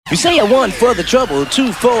We say a one for the trouble,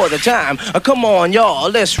 two for the time. Come on,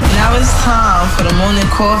 y'all, let's... Now it's time for the morning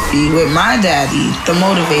coffee with my daddy, the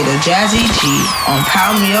motivator, Jazzy G, on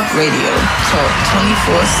Power Me Up Radio. Talk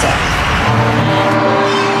 24/7.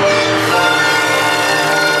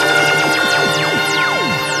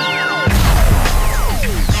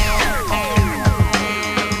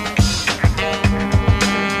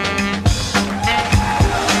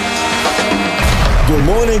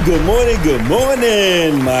 Good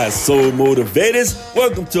morning, my soul motivators.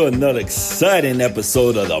 Welcome to another exciting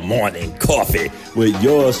episode of the Morning Coffee with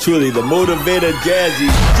yours truly, the motivator, Jazzy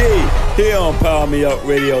G, here on Power Me Up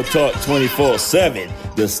Radio Talk 24/7,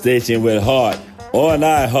 the station with heart on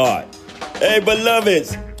iHeart. Hey,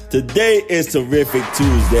 beloveds, today is Terrific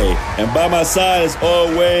Tuesday, and by my side, as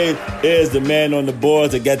always, is the man on the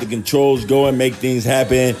boards that got the controls going, make things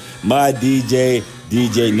happen, my DJ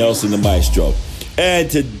Nelson the Maestro.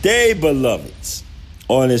 And today, beloveds,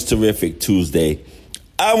 on this Terrific Tuesday,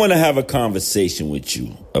 I want to have a conversation with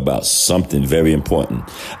you about something very important.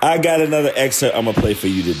 I got another excerpt I'm going to play for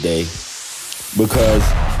you today because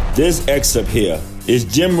this excerpt here is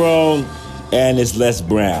Jim Rohn and it's Les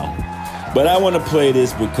Brown. But I want to play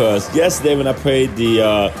this because yesterday when I played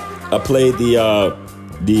the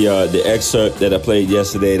excerpt that I played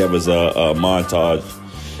yesterday, that was a montage.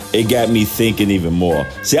 It got me thinking even more.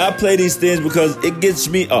 See, I play these things because it gets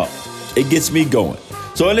me up. It gets me going.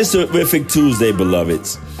 So on this Terrific Tuesday,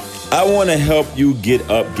 beloveds, I want to help you get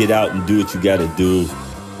up, get out, and do what you got to do,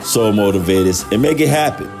 soul motivators, and make it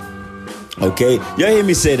happen. Okay? Y'all hear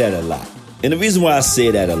me say that a lot. And the reason why I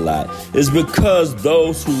say that a lot is because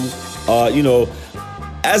those who are,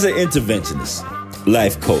 as an interventionist,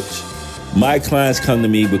 life coach, my clients come to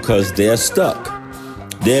me because they're stuck.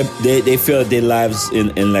 They feel their lives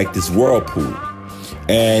in like this whirlpool,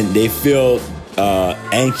 and they feel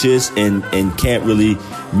anxious and can't really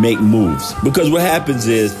make moves. Because what happens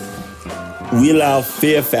is we allow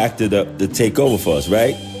fear factor to take over for us,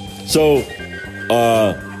 right? So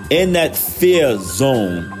in that fear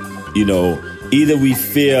zone, either we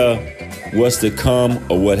fear what's to come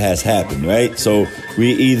or what has happened, right? So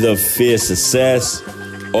we either fear success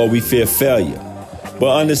or we fear failure.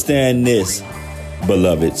 But understand this,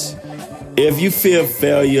 beloveds, if you fear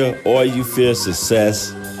failure or you fear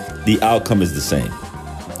success, the outcome is the same.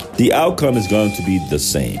 The outcome is going to be the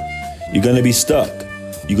same. You're going to be stuck.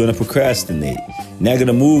 You're going to procrastinate. You're not going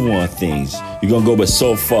to move on things. You're going to go but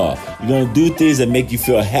so far. You're going to do things that make you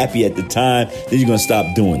feel happy at the time, then you're going to stop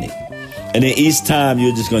doing it. And then each time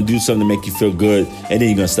you're just going to do something to make you feel good, and then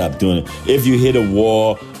you're going to stop doing it. If you hit a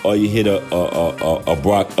wall or you hit a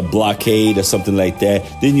blockade or something like that,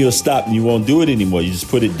 then you'll stop and you won't do it anymore. You just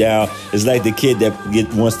put it down. It's like the kid that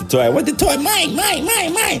wants the toy. I want the toy, mine.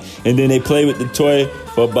 And then they play with the toy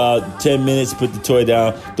for about 10 minutes, put the toy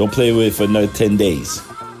down, don't play with it for another 10 days.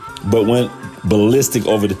 But went ballistic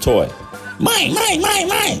over the toy. Mine.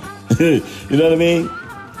 You know what I mean?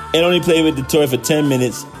 And only play with the toy for 10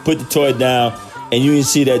 minutes, put the toy down, and you didn't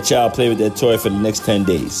see that child play with that toy for the next 10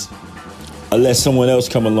 days. Unless someone else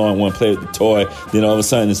come along and want to play with the toy, then all of a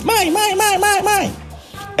sudden it's mine.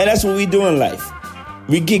 And that's what we do in life.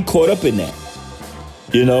 We get caught up in that,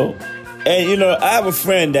 And, I have a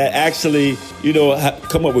friend that actually,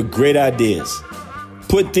 come up with great ideas,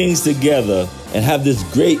 put things together, and have this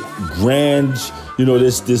great grand,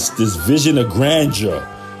 this vision of grandeur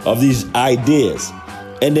of these ideas.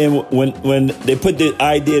 And then when they put the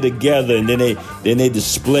idea together and then they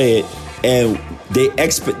display it, and the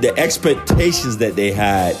expectations that they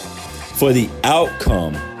had for the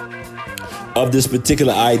outcome of this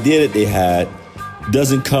particular idea that they had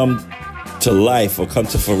doesn't come to life or come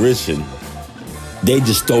to fruition, they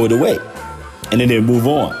just throw it away and then they move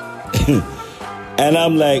on. And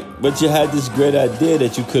I'm like, but you had this great idea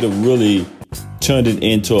that you could have really turned it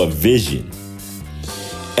into a vision.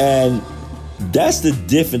 And that's the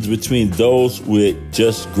difference between those with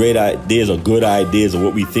just great ideas or good ideas or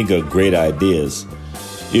what we think are great ideas.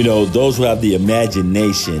 Those who have the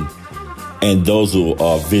imagination and those who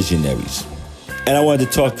are visionaries. And I wanted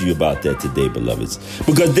to talk to you about that today, beloveds,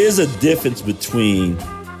 because there's a difference between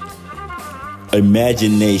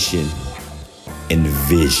imagination and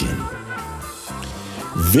vision.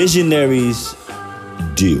 Visionaries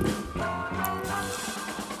do.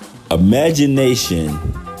 Imagination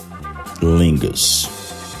lingers.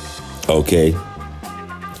 Okay?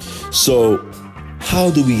 So,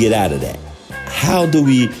 how do we get out of that? How do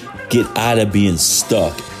we get out of being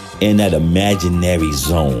stuck in that imaginary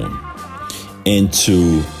zone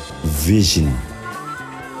into vision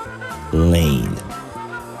lane,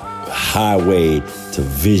 highway to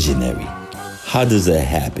visionary? How does that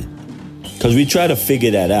happen? Because we try to figure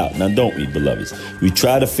that out. Now, don't we, beloveds? We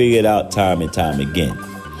try to figure it out time and time again.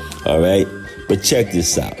 All right? But check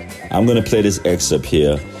this out. I'm going to play this excerpt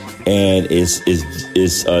here. And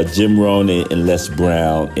it's Jim Rohn and Les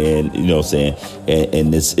Brown. And, you know what I'm saying?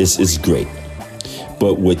 And it's great.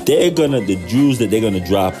 But what the jewels that they're going to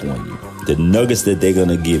drop on you, the nuggets that they're going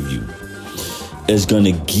to give you, is going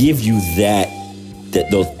to give you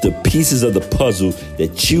the pieces of the puzzle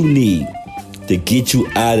that you need to get you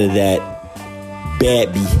out of that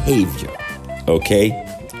bad behavior. Okay?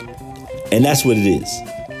 And that's what it is.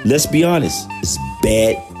 Let's be honest. It's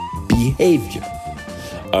bad behavior.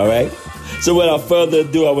 All right? So without further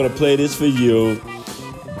ado, I want to play this for you.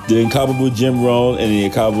 The incomparable Jim Rohn and the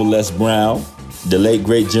incomparable Les Brown. The late,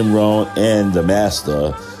 great Jim Rohn and the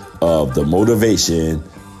master of the motivation,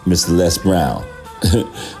 Mr. Les Brown.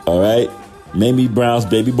 All right? Mamie Brown's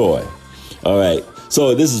baby boy. All right.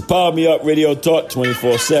 So this is Power Me Up Radio Talk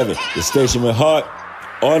 24/7. The station with heart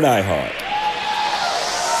on iHeart.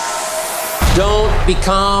 Don't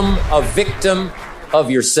become a victim of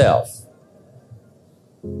yourself.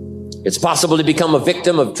 It's possible to become a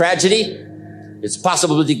victim of tragedy. It's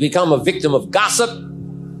possible to become a victim of gossip.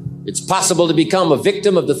 It's possible to become a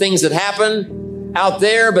victim of the things that happen out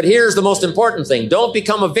there. But here's the most important thing. Don't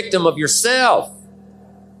become a victim of yourself.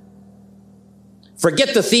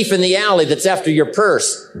 Forget the thief in the alley that's after your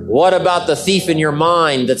purse. What about the thief in your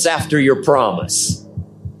mind that's after your promise?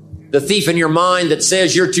 The thief in your mind that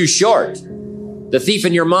says you're too short. The thief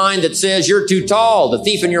in your mind that says you're too tall. The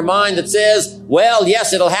thief in your mind that says, well,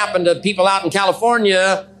 yes, it'll happen to people out in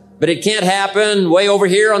California, but it can't happen way over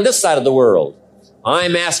here on this side of the world.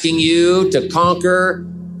 I'm asking you to conquer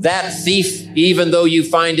that thief even though you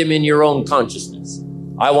find him in your own consciousness.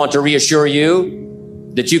 I want to reassure you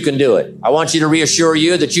that you can do it. I want you to reassure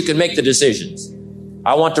you that you can make the decisions.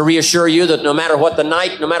 I want to reassure you that no matter what the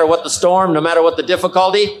night, no matter what the storm, no matter what the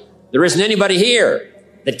difficulty, there isn't anybody here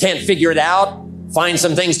that can't figure it out, find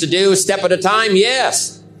some things to do, step at a time,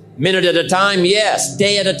 yes. Minute at a time, yes.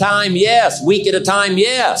 Day at a time, yes. Week at a time,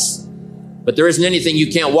 yes. But there isn't anything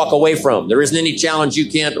you can't walk away from. There isn't any challenge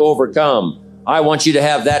you can't overcome. I want you to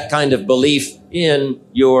have that kind of belief in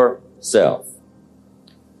yourself.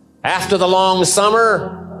 After the long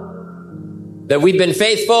summer that we've been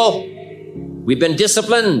faithful, we've been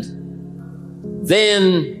disciplined,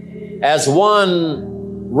 then, as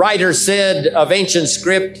one writer said of ancient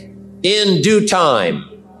script, in due time,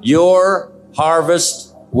 your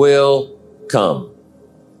harvest will come.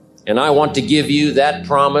 And I want to give you that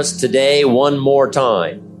promise today one more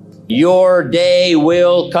time. Your day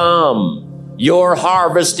will come. Your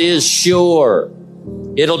harvest is sure.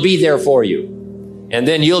 It'll be there for you. And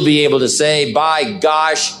then you'll be able to say, by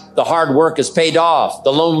gosh, the hard work has paid off.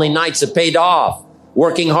 The lonely nights have paid off.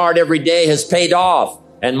 Working hard every day has paid off.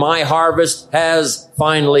 And my harvest has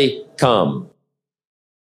finally come.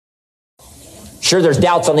 Sure, there's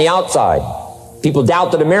doubts on the outside. People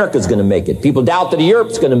doubt that America's going to make it. People doubt that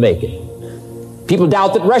Europe's going to make it. People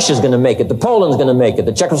doubt that Russia's going to make it. That Poland's going to make it.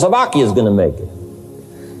 That Czechoslovakia is going to make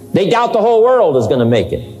it. They doubt the whole world is going to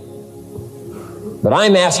make it. But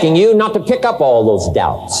I'm asking you not to pick up all those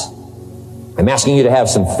doubts. I'm asking you to have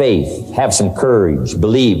some faith, have some courage,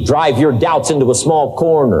 believe, drive your doubts into a small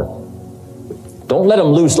corner. Don't let them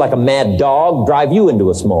loose like a mad dog, drive you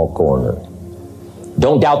into a small corner.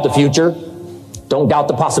 Don't doubt the future. Don't doubt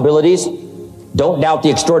the possibilities. Don't doubt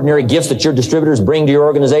the extraordinary gifts that your distributors bring to your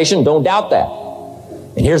organization. Don't doubt that.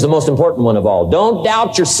 And here's the most important one of all. Don't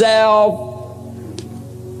doubt yourself.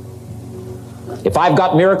 If I've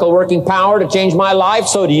got miracle working power to change my life,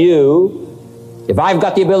 so do you. If I've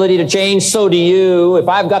got the ability to change, so do you. If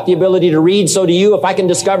I've got the ability to read, so do you. If I can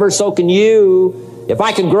discover, so can you. If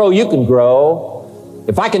I can grow, you can grow.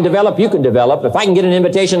 If I can develop, you can develop. If I can get an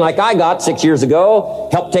invitation like I got 6 years ago,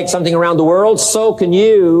 help take something around the world, so can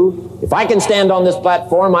you. If I can stand on this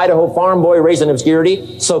platform, Idaho farm boy raised in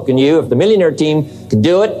obscurity, so can you. If the millionaire team can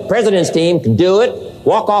do it, president's team can do it,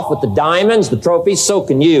 walk off with the diamonds, the trophies, so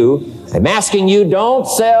can you. I'm asking you, don't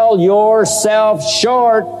sell yourself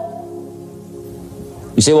short.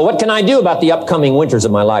 You say, well, what can I do about the upcoming winters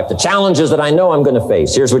of my life, the challenges that I know I'm going to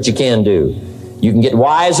face? Here's what you can do. You can get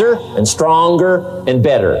wiser and stronger and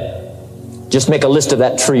better. Just make a list of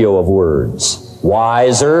that trio of words.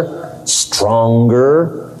 Wiser,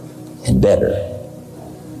 stronger, and better.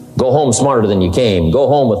 Go home smarter than you came. Go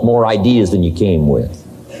home with more ideas than you came with.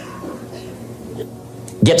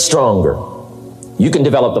 Get stronger. You can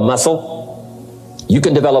develop the muscle. You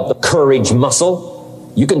can develop the courage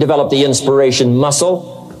muscle. You can develop the inspiration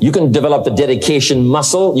muscle. You can develop the dedication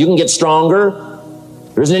muscle. You can get stronger.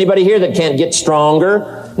 There isn't anybody here that can't get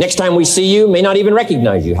stronger. Next time we see you, may not even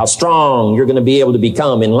recognize you. How strong you're going to be able to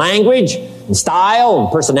become in language, in style,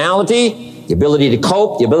 and personality, the ability to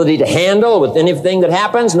cope, the ability to handle with anything that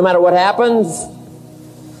happens, no matter what happens.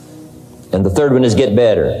 And the third one is get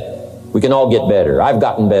better. We can all get better. I've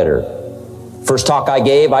gotten better. First talk I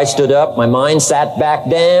gave, I stood up, my mind sat back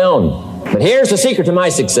down. But here's the secret to my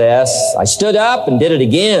success. I stood up and did it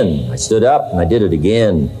again. I stood up and I did it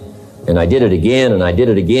again. And I did it again, and I did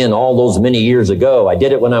it again all those many years ago. I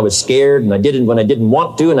did it when I was scared, and I did it when I didn't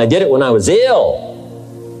want to, and I did it when I was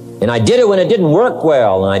ill. And I did it when it didn't work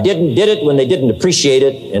well, and I did it when they didn't appreciate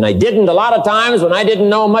it, and I didn't a lot of times when I didn't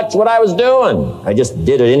know much what I was doing. I just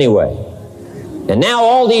did it anyway. And now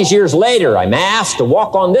all these years later, I'm asked to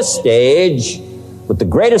walk on this stage with the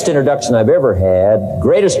greatest introduction I've ever had,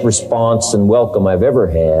 greatest response and welcome I've ever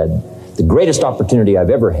had, the greatest opportunity I've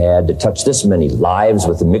ever had to touch this many lives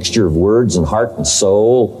with a mixture of words and heart and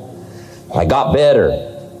soul. I got better.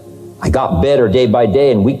 I got better day by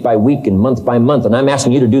day and week by week and month by month. And I'm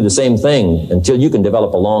asking you to do the same thing until you can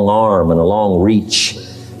develop a long arm and a long reach,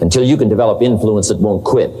 until you can develop influence that won't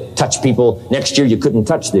quit. Touch people next year you couldn't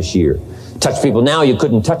touch this year. Touch people now you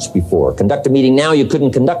couldn't touch before. Conduct a meeting now you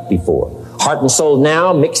couldn't conduct before. Heart and soul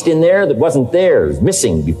now mixed in there that wasn't there,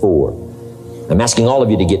 missing before. I'm asking all of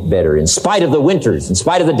you to get better in spite of the winters, in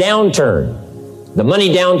spite of the downturn, the money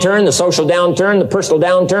downturn, the social downturn, the personal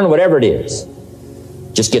downturn, whatever it is.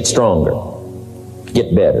 Just get stronger.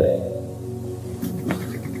 Get better.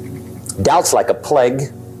 Doubt's like a plague,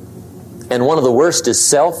 and one of the worst is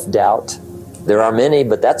self-doubt. There are many,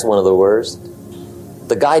 but that's one of the worst.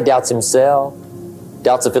 The guy doubts himself,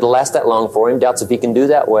 doubts if it'll last that long for him, doubts if he can do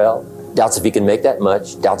that well, doubts if he can make that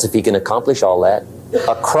much, doubts if he can accomplish all that.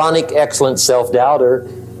 A chronic, excellent self-doubter.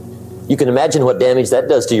 You can imagine what damage that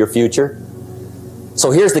does to your future.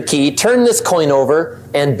 So here's the key. Turn this coin over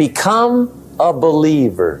and become a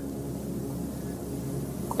believer.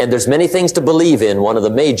 And there's many things to believe in. One of the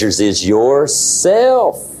majors is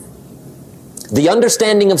yourself. The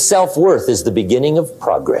understanding of self-worth is the beginning of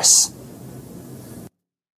progress.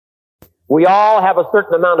 We all have a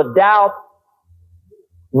certain amount of doubt.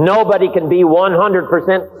 Nobody can be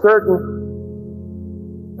 100% certain.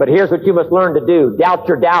 But here's what you must learn to do. Doubt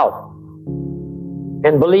your doubt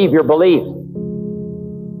and believe your beliefs.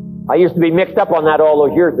 I used to be mixed up on that all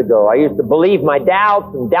those years ago. I used to believe my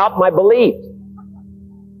doubts and doubt my beliefs.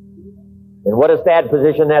 And what a sad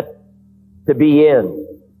position that's to be in.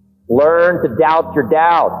 Learn to doubt your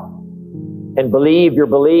doubt and believe your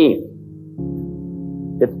beliefs.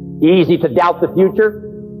 It's easy to doubt the future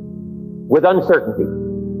with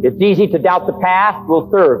uncertainty. It's easy to doubt the past will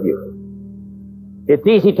serve you. It's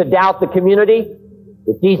easy to doubt the community.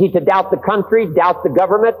 It's easy to doubt the country, doubt the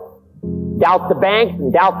government, doubt the banks,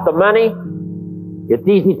 and doubt the money. It's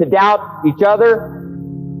easy to doubt each other.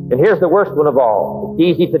 And here's the worst one of all.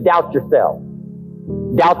 It's easy to doubt yourself.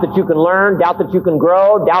 Doubt that you can learn, doubt that you can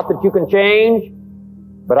grow, doubt that you can change.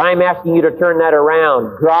 But I'm asking you to turn that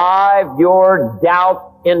around. Drive your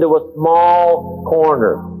doubt into a small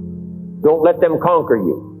corner. Don't let them conquer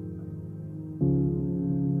you.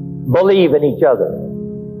 Believe in each other.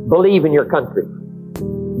 Believe in your country.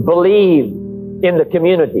 Believe in the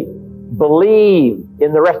community. Believe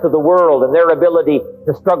in the rest of the world and their ability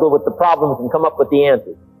to struggle with the problems and come up with the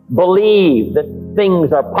answers. Believe that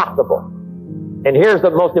things are possible. And here's the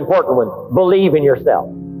most important one. Believe in yourself.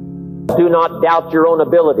 Do not doubt your own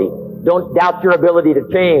ability. Don't doubt your ability to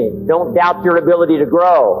change. Don't doubt your ability to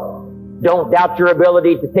grow. Don't doubt your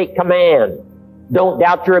ability to take command. Don't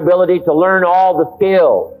doubt your ability to learn all the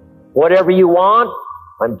skills. Whatever you want,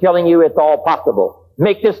 I'm telling you it's all possible.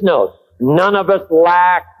 Make this note. None of us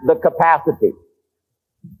lack the capacity.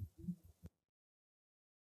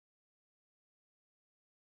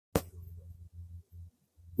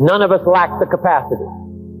 None of us lack the capacity.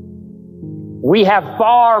 We have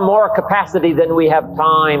far more capacity than we have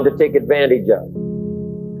time to take advantage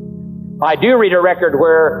of. I do read a record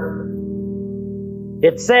where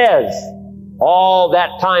it says, all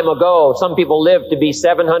that time ago, some people lived to be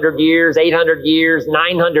 700 years, 800 years,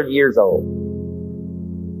 900 years old.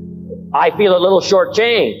 I feel a little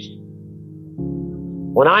shortchanged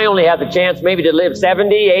when I only have the chance maybe to live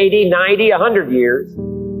 70, 80, 90, 100 years.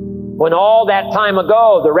 When all that time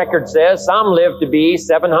ago, the record says, some lived to be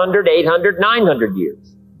 700, 800, 900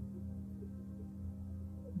 years.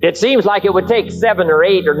 It seems like it would take 7 or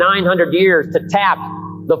 8 or 900 years to tap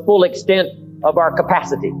the full extent of our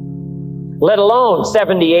capacity, let alone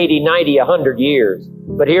 70, 80, 90, 100 years.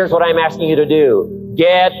 But here's what I'm asking you to do.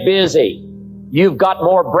 Get busy. You've got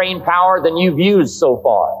more brain power than you've used so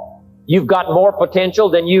far. You've got more potential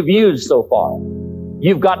than you've used so far.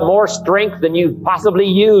 You've got more strength than you've possibly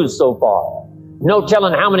used so far. No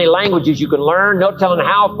telling how many languages you can learn. No telling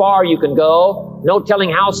how far you can go. No telling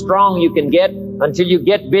how strong you can get until you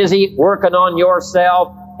get busy working on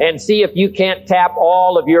yourself and see if you can't tap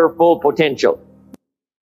all of your full potential.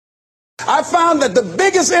 I found that the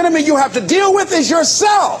biggest enemy you have to deal with is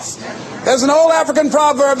yourself. There's an old African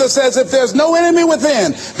proverb that says, if there's no enemy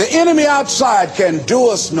within, the enemy outside can do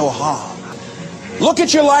us no harm. Look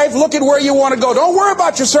at your life. Look at where you want to go. Don't worry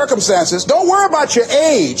about your circumstances. Don't worry about your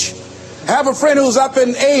age. I have a friend who's up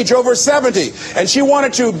in age, over 70, and she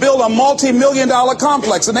wanted to build a multi-million-dollar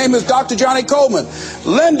complex. The name is Dr. Johnny Coleman.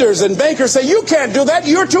 Lenders and bankers say, you can't do that.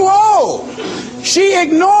 You're too old. She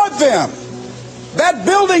ignored them. That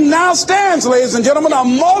building now stands, ladies and gentlemen, a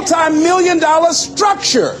multi-million-dollar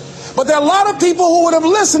structure. But there are a lot of people who would have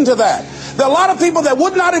listened to that. There are a lot of people that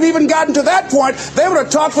would not have even gotten to that point. They would have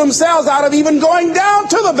talked themselves out of even going down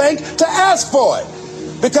to the bank to ask for it,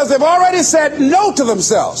 because they've already said no to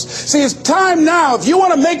themselves. See, it's time now. If you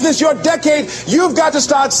want to make this your decade, you've got to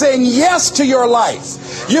start saying yes to your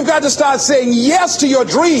life. You've got to start saying yes to your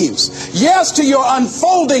dreams, yes to your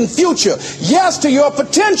unfolding future, yes to your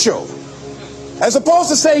potential, as opposed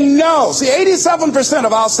to saying no. See, 87%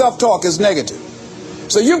 of our self-talk is negative.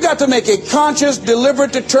 So you've got to make a conscious,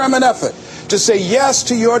 deliberate, determined effort to say yes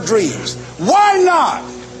to your dreams. Why not?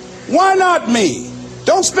 Why not me?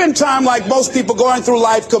 Don't spend time like most people going through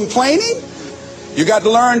life complaining. You got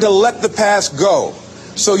to learn to let the past go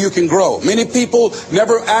so you can grow. Many people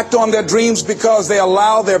never act on their dreams because they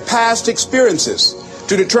allow their past experiences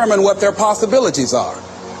to determine what their possibilities are.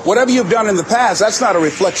 Whatever you've done in the past, that's not a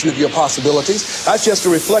reflection of your possibilities. That's just a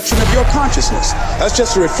reflection of your consciousness. That's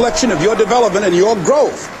just a reflection of your development and your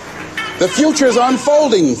growth. The future is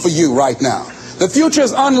unfolding for you right now. The future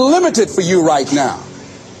is unlimited for you right now.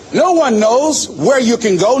 No one knows where you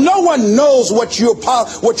can go. No one knows what you're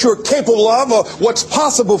capable of or what's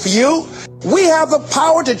possible for you. We have the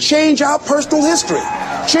power to change our personal history,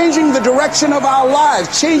 changing the direction of our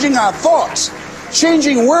lives, changing our thoughts,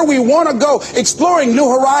 changing where we want to go, exploring new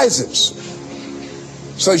horizons.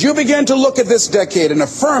 So as you begin to look at this decade and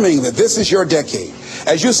affirming that this is your decade,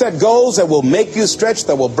 as you set goals that will make you stretch,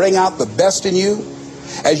 that will bring out the best in you,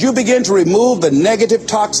 as you begin to remove the negative,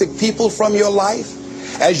 toxic people from your life,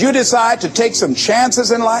 as you decide to take some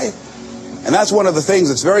chances in life, and that's one of the things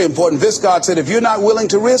that's very important. Viscard said, if you're not willing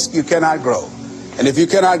to risk, you cannot grow. And if you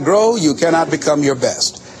cannot grow, you cannot become your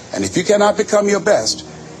best. And if you cannot become your best,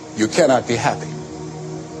 you cannot be happy.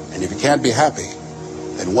 And if you can't be happy,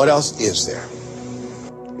 then what else is there?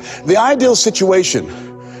 The ideal situation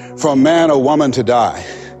for a man or woman to die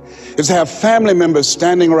is to have family members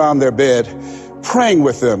standing around their bed, praying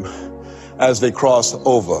with them as they cross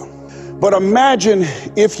over. But imagine,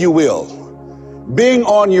 if you will, being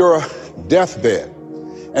on your deathbed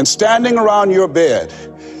and standing around your bed,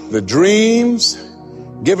 the dreams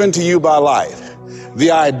given to you by life,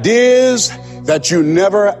 the ideas that you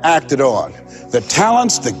never acted on, the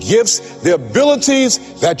talents, the gifts, the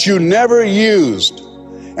abilities that you never used.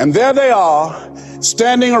 And there they are,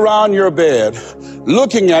 standing around your bed,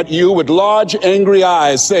 looking at you with large, angry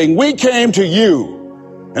eyes, saying, we came to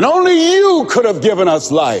you, and only you could have given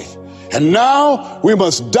us life. And now we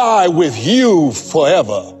must die with you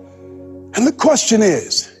forever. And the question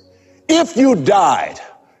is, if you died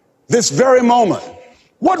this very moment,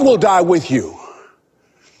 what will die with you?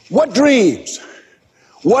 What dreams?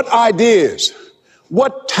 What ideas?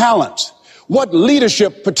 What talents? What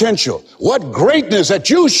leadership potential? What greatness that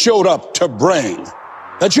you showed up to bring?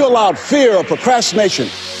 That you allowed fear or procrastination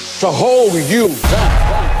to hold you back?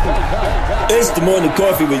 It's the morning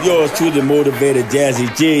coffee with yours truly, motivated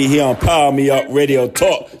Jazzy G, here on Power Me Up Radio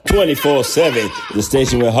Talk 24/7. The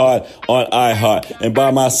station with heart on iHeart. And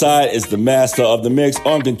by my side is the master of the mix,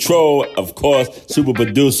 on control, of course, super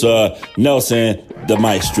producer Nelson the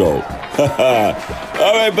Maestro.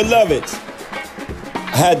 All right, beloveds.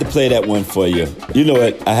 I had to play that one for you. You know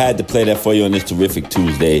what? I had to play that for you on this terrific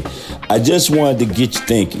Tuesday. I just wanted to get you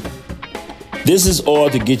thinking. This is all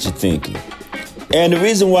to get you thinking. And the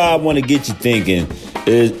reason why I want to get you thinking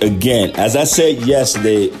is, again, as I said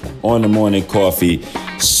yesterday on the morning coffee,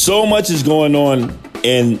 so much is going on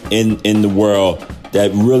in the world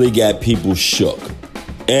that really got people shook.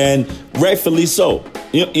 And rightfully so.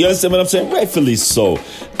 You understand what I'm saying? Rightfully so.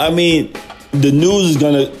 I mean, the news is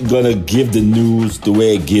gonna give the news the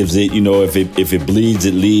way it gives it. You know, if it bleeds,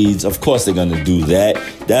 it leads. Of course they're gonna do that.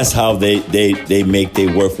 That's how they make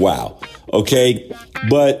their worthwhile. Okay?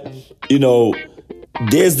 But, you know,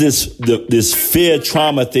 there's this fear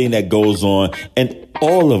trauma thing that goes on, and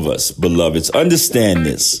all of us, beloveds, understand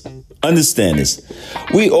this. Understand this.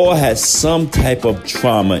 We all had some type of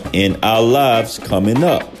trauma in our lives coming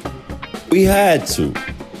up. We had to.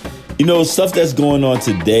 You know, stuff that's going on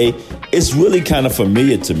today, it's really kind of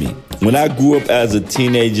familiar to me. When I grew up as a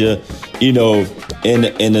teenager, you know, in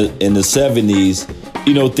the 70s,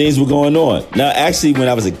 you know, things were going on. Now, actually, when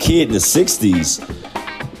I was a kid in the 60s,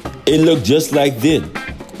 it looked just like this.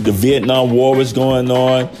 The Vietnam War was going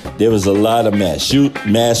on. There was a lot of mass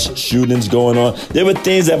shootings going on. There were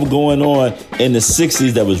things that were going on in the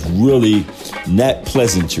 60s that was really not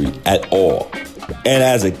pleasantry at all. And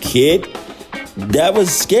as a kid, that was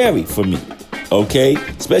scary for me, okay?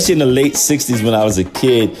 Especially in the late 60s when I was a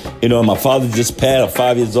kid. You know, my father just passed, I'm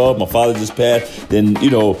 5 years old, my father just passed. Then, you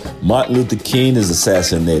know, Martin Luther King is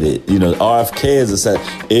assassinated. You know, RFK is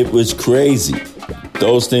assassinated. It was crazy.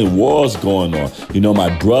 Those things, wars going on. You know, my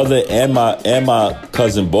brother and my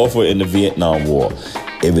cousin both were in the Vietnam War.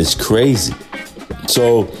 It was crazy.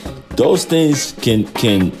 So those things can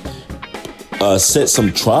set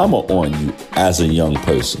some trauma on you as a young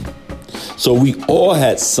person. So we all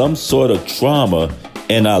had some sort of trauma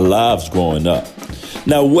in our lives growing up.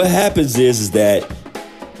 Now, what happens is that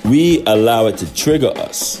we allow it to trigger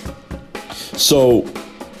us. So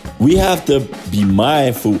we have to be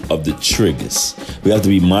mindful of the triggers. We have to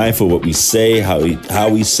be mindful of what we say, how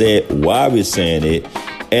we say it, why we're saying it,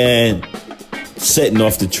 and setting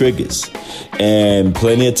off the triggers. And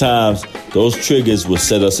plenty of times, those triggers will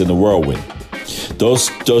set us in the whirlwind. Those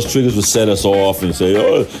triggers would set us off and say,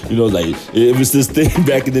 oh, you know, like it was this thing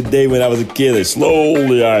back in the day when I was a kid. Like,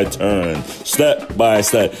 slowly I turn, step by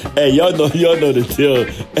step. Hey, y'all know the deal.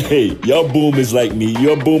 Hey, y'all boomers like me.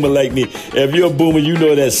 You're a boomer like me. If you're a boomer, you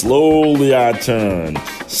know that slowly I turn,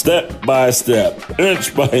 step by step,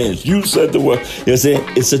 inch by inch. You said the word. You know what I'm saying?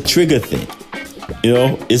 It's a trigger thing. You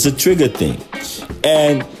know, it's a trigger thing.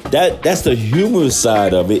 And that's the humorous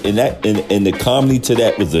side of it, and the comedy to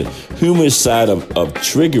that was the humorous side of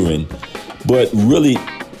triggering. But really,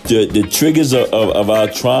 the triggers of our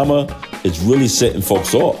trauma is really setting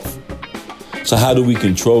folks off. So how do we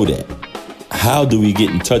control that? How do we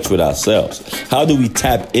get in touch with ourselves? How do we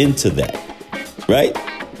tap into that? Right?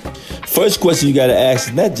 First question you got to ask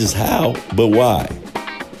is not just how, but why.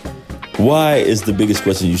 Why is the biggest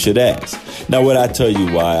question you should ask. Now, what I tell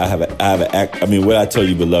you why, what I tell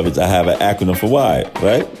you, beloveds, I have an acronym for why,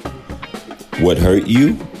 right? What hurt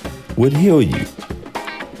you would heal you,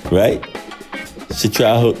 right? It's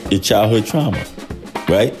your childhood trauma,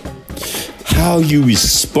 right? How you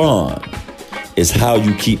respond is how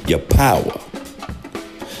you keep your power.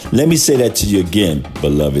 Let me say that to you again,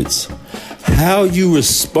 beloveds. How you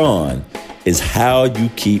respond is how you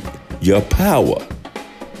keep your power.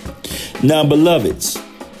 Now, beloveds,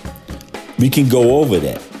 we can go over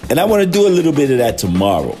that. And I want to do a little bit of that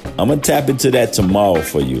tomorrow. I'm going to tap into that tomorrow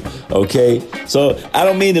for you, okay? So I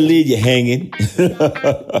don't mean to leave you hanging.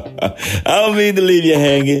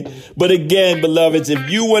 But again, beloveds, if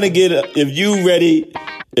you ready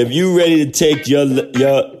to take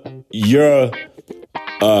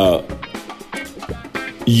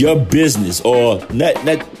your business, or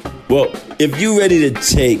if you ready to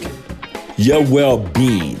take your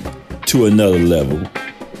well-being to another level,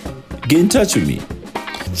 get in touch with me.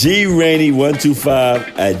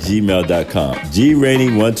 grainey125@gmail.com.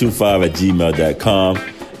 grainey125@gmail.com.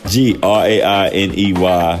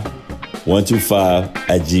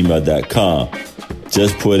 grainey125@gmail.com.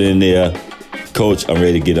 Just put in there, Coach, I'm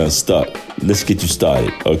ready to get unstuck. Let's get you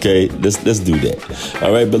started, okay? Let's do that.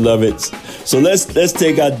 All right, beloveds. So let's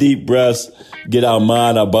take our deep breaths. Get our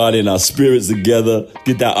mind, our body, and our spirits together.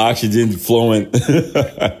 Get that oxygen flowing.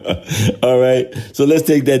 All right. So let's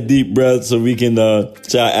take that deep breath so we can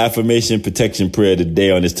say our affirmation protection prayer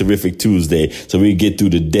today on this terrific Tuesday, so we can get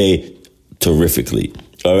through the day terrifically.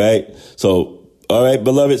 All right. So, all right,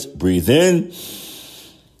 beloveds, breathe in.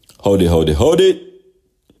 Hold it.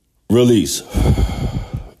 Release.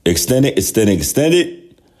 Extend it.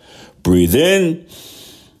 Breathe in.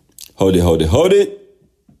 Hold it.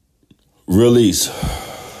 Release.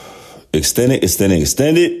 Extend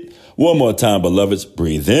it. One more time, beloveds.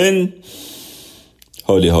 Breathe in.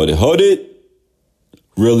 Hold it.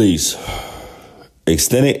 Release.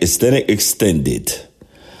 Extend it.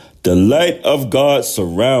 The light of God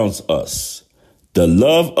surrounds us. The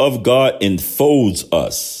love of God enfolds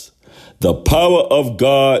us. The power of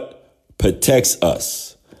God protects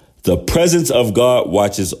us. The presence of God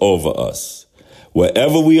watches over us.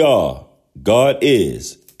 Wherever we are, God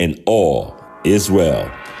is, and all is well.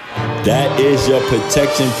 That is your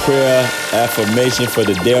protection prayer affirmation for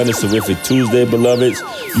the day on this terrific Tuesday, beloveds.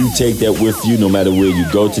 You take that with you no matter where you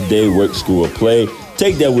go today, work, school, or play.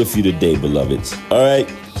 Take that with you today, beloveds. All right?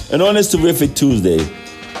 And on this terrific Tuesday,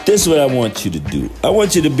 this is what I want you to do. I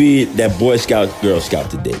want you to be that Boy Scout, Girl Scout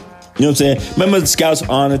today. You know what I'm saying? Remember the Scouts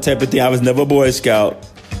honor type of thing? I was never a Boy Scout.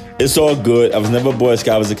 It's all good. I was never a Boy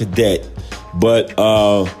Scout. I was a cadet. But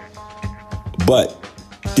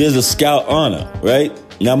there's a Scout honor, right?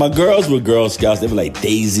 Now, my girls were Girl Scouts. They were like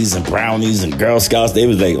daisies and brownies and Girl Scouts. They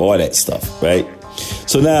was like all that stuff, right?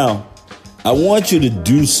 So now, I want you to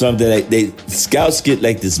do something like Scouts get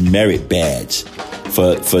like this merit badge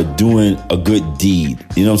for doing a good deed.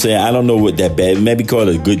 You know what I'm saying? I don't know what that badge, maybe call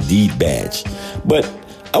it a good deed badge. But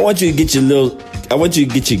I want you to get your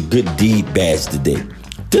good deed badge today.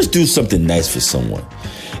 Just do something nice for someone.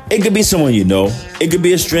 It could be someone you know. It could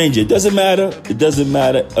be a stranger. It doesn't matter. It doesn't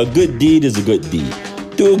matter. A good deed is a good deed.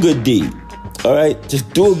 Do a good deed. All right?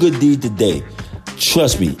 Just do a good deed today.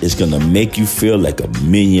 Trust me, it's going to make you feel like $1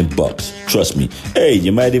 million. Trust me. Hey,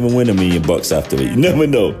 you might even win $1 million after it. You never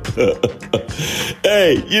know.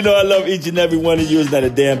 Hey, you know I love each and every one of you. It's not a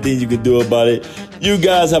damn thing you can do about it. You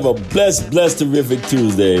guys have a blessed, terrific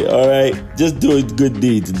Tuesday. All right? Just do a good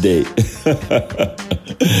deed today.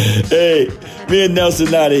 Hey, me and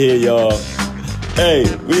Nelson out of here, y'all. Hey,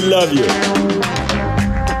 we love you.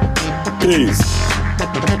 Peace.